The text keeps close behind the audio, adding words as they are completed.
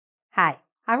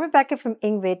I'm Rebecca from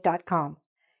engVid.com.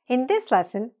 In this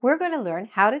lesson, we're going to learn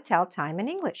how to tell time in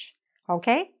English.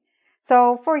 Okay?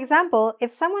 So, for example,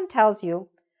 if someone tells you,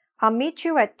 I'll meet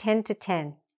you at 10 to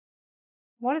 10.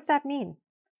 What does that mean?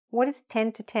 What is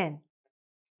 10 to 10?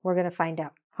 We're going to find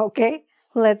out. Okay?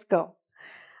 Let's go.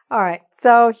 All right.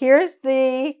 So here's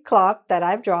the clock that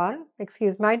I've drawn.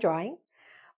 Excuse my drawing.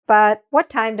 But what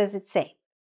time does it say?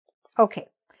 Okay.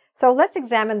 So let's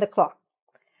examine the clock.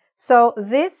 So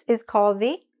this is called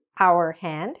the hour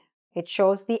hand. It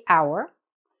shows the hour.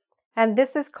 And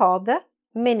this is called the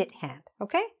minute hand.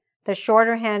 Okay? The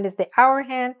shorter hand is the hour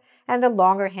hand and the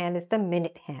longer hand is the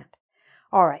minute hand.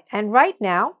 All right. And right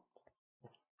now,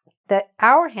 the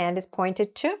hour hand is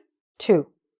pointed to 2.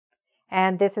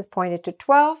 And this is pointed to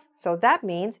 12. So that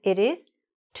means it is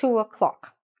 2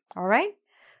 o'clock. All right?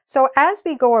 So as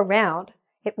we go around,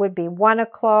 it would be 1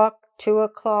 o'clock, 2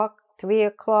 o'clock, 3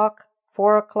 o'clock,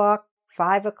 4 o'clock,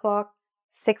 5 o'clock,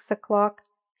 6 o'clock,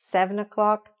 7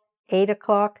 o'clock, 8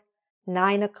 o'clock,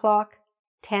 9 o'clock,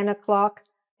 10 o'clock,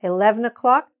 11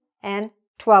 o'clock, and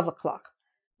 12 o'clock.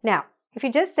 Now, if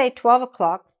you just say 12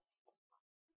 o'clock,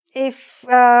 if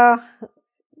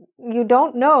you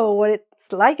don't know what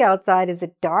it's like outside, is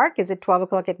it dark? Is it 12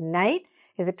 o'clock at night?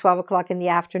 Is it 12 o'clock in the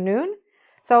afternoon?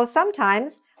 So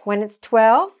sometimes when it's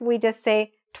 12, we just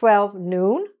say 12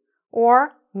 noon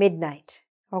or midnight.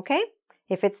 Okay?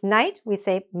 If it's night, we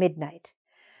say midnight.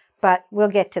 But we'll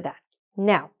get to that.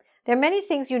 Now, there are many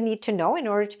things you need to know in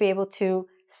order to be able to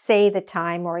say the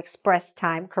time or express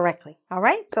time correctly. All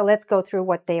right? So let's go through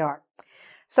what they are.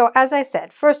 So as I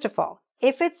said, first of all,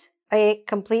 if it's a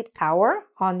complete hour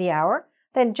on the hour,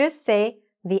 then just say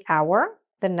the hour,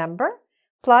 the number,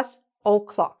 plus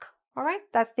o'clock. All right?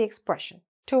 That's the expression.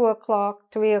 2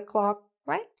 o'clock, 3 o'clock,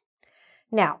 right?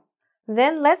 Now,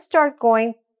 then let's start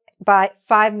going by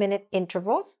 5-minute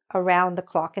intervals around the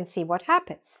clock and see what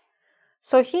happens.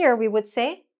 So here we would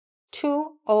say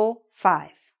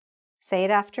 2:05. Say it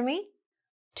after me.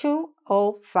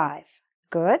 2:05.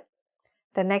 Good.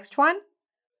 The next one,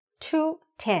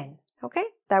 2:10. Okay,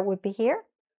 that would be here.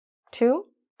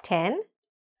 2:10.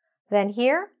 Then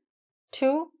here,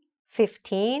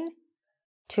 2:15,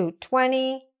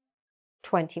 2:20,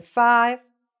 25,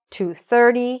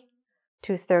 2:30,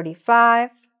 2:35,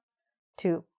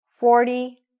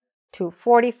 2:40,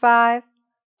 2:45,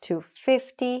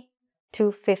 2:50,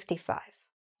 2:55.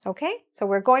 Okay, so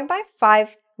we're going by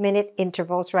 5-minute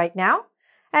intervals right now.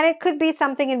 And it could be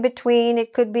something in between.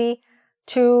 It could be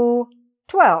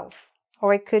 2:12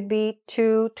 or it could be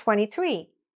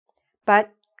 2:23.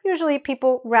 But usually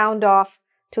people round off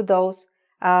to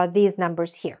these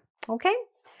numbers here. Okay,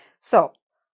 so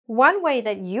one way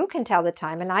that you can tell the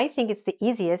time, and I think it's the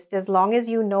easiest as long as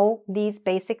you know these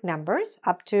basic numbers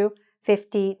up to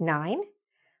 59,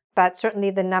 but certainly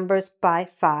the numbers by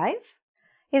 5,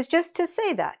 is just to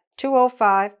say that.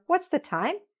 2:05, what's the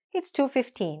time? It's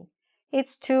 2:15.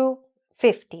 It's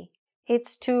 2:50.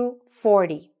 It's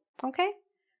 2:40. Okay?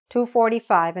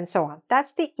 2:45 and so on.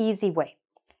 That's the easy way.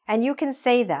 And you can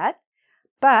say that,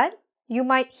 but you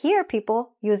might hear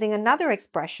people using another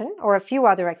expression or a few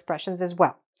other expressions as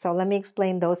well. So let me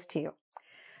explain those to you.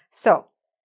 So,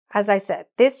 as I said,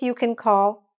 this you can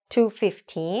call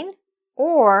 2:15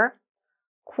 or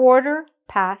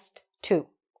 2:15.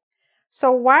 So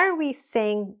why are we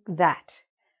saying that?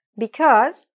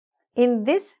 Because in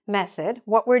this method,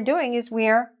 what we're doing is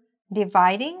we're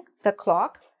dividing the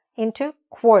clock into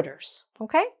quarters,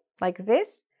 okay? Like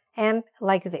this and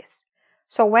like this.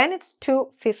 So when it's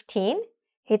 2:15,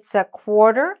 it's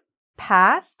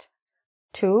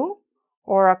 2:15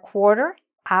 or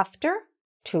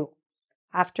 2:15,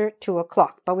 after 2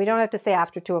 o'clock. But we don't have to say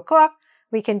after 2 o'clock.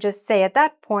 We can just say at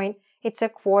that point, it's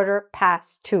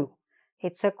 2:15.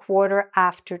 It's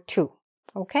 2:15,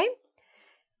 okay?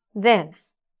 Then,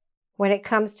 when it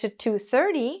comes to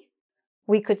 2:30,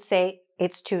 we could say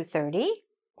it's 2:30,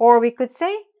 or we could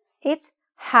say it's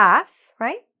half,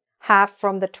 right? Half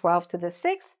from the 12 to the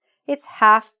 6, it's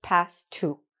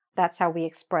 2:30. That's how we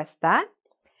express that.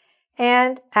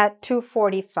 And at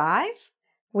 2:45,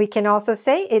 we can also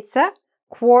say it's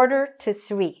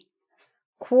 2:45.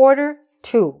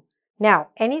 2:45.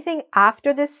 Now, anything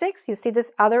after the 6, you see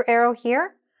this other arrow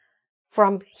here?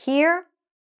 From here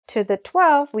to the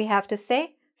 12, we have to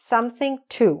say something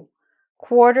to.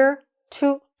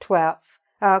 2:45.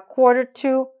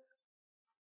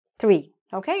 2:45.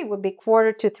 Okay, it would be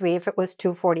 2:45 if it was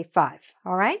 2:45.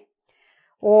 All right?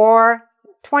 Or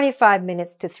 25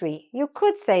 minutes to 3. You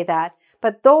could say that,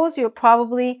 but those you'll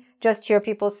probably just hear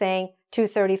people saying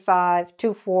 2:35,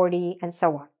 2:40, and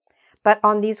so on. But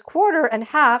on these quarter and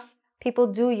half, people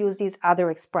do use these other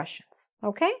expressions.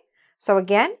 Okay? So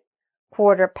again,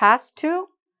 2:15,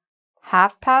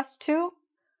 2:30,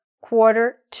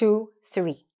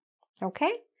 2:45.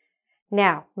 Okay?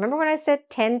 Now, remember when I said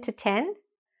 10 to 10?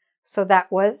 So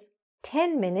that was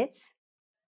 10 minutes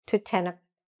to 10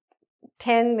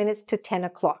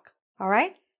 o'clock. All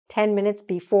right? 10 minutes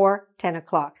before 10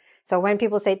 o'clock. So when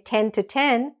people say 10 to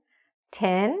 10,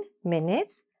 10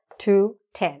 minutes to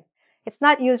 10. It's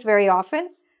not used very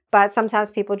often, but sometimes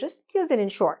people just use it in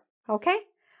short. Okay?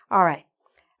 All right.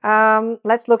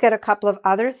 Let's look at a couple of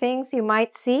other things you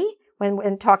might see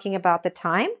when talking about the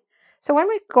time. So when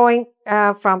we're going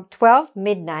from 12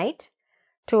 midnight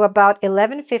to about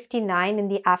 11:59 in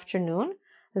the afternoon,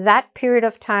 that period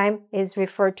of time is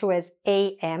referred to as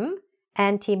AM,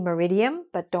 anti-meridium,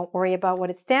 but don't worry about what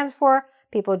it stands for.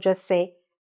 People just say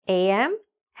AM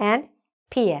and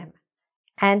PM,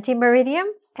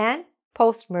 anti-meridium and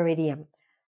post-meridium.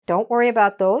 Don't worry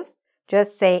about those.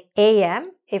 Just say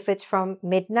AM if it's from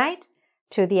midnight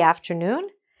to the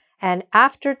afternoon, and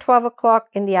after 12 o'clock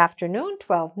in the afternoon,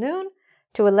 12 noon,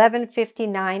 to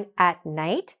 11:59 at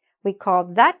night, we call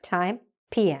that time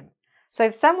PM. So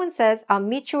if someone says, I'll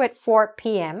meet you at 4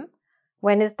 p.m.,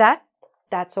 when is that?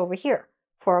 That's over here,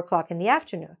 4 o'clock in the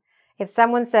afternoon. If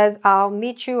someone says, I'll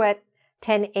meet you at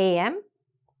 10 a.m.,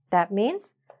 that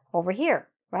means over here,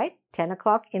 right? 10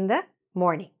 o'clock in the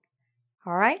morning.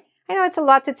 All right? I know it's a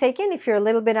lot to take in. If you're a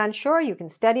little bit unsure, you can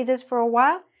study this for a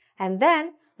while, and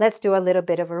then let's do a little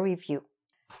bit of a review.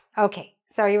 Okay,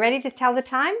 so are you ready to tell the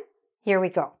time? Here we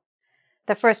go.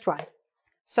 The first one.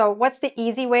 So what's the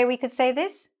easy way we could say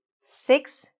this?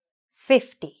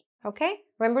 6:50. Okay?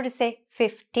 Remember to say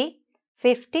 50.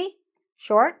 50,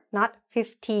 short, not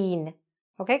 15.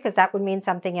 Okay? Because that would mean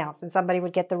something else, and somebody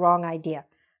would get the wrong idea.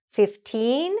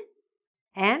 15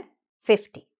 and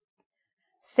 50.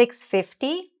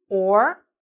 6:50 or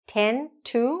 10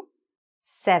 to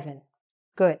 7.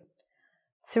 Good.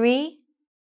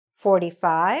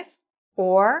 3:45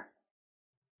 or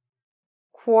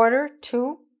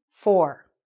 3:45.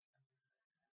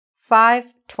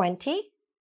 5:20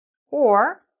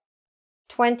 or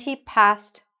 20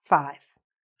 past 5.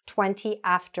 20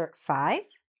 after 5.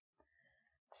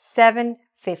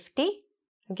 7:50,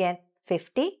 again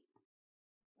 50,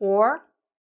 or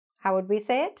how would we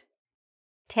say it?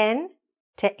 10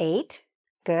 to 8,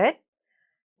 good.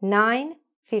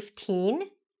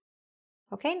 9:15,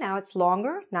 okay, now it's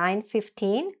longer,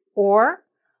 9:15, or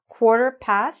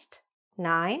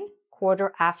 9:15,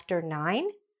 quarter after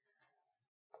 9.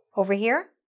 Over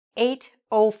here,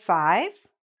 8:05.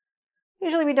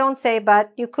 Usually we don't say,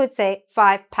 but you could say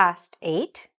 5 past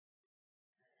 8.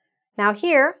 Now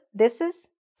here, this is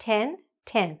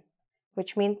 10:10,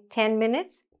 which means 10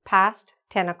 minutes past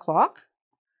 10 o'clock.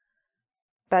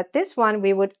 But this one,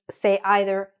 we would say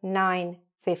either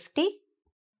 9:50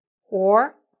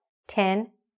 or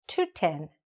 10 to 10.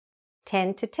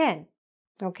 10 to 10.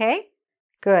 Okay?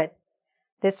 Good.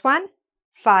 This one,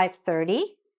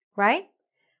 5:30, right?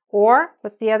 Or,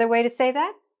 what's the other way to say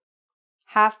that?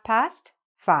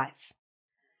 5:30.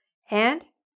 And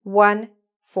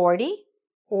 1:40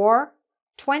 or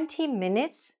 20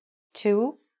 minutes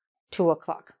to 2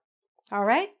 o'clock. All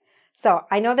right? So,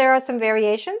 I know there are some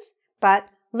variations, but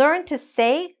learn to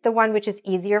say the one which is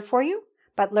easier for you,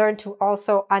 but learn to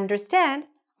also understand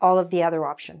all of the other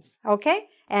options. Okay?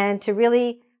 And to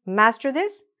really master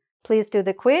this, please do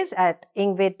the quiz at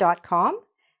engVid.com.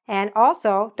 And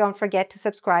also, don't forget to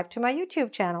subscribe to my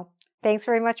YouTube channel. Thanks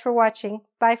very much for watching.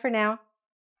 Bye for now.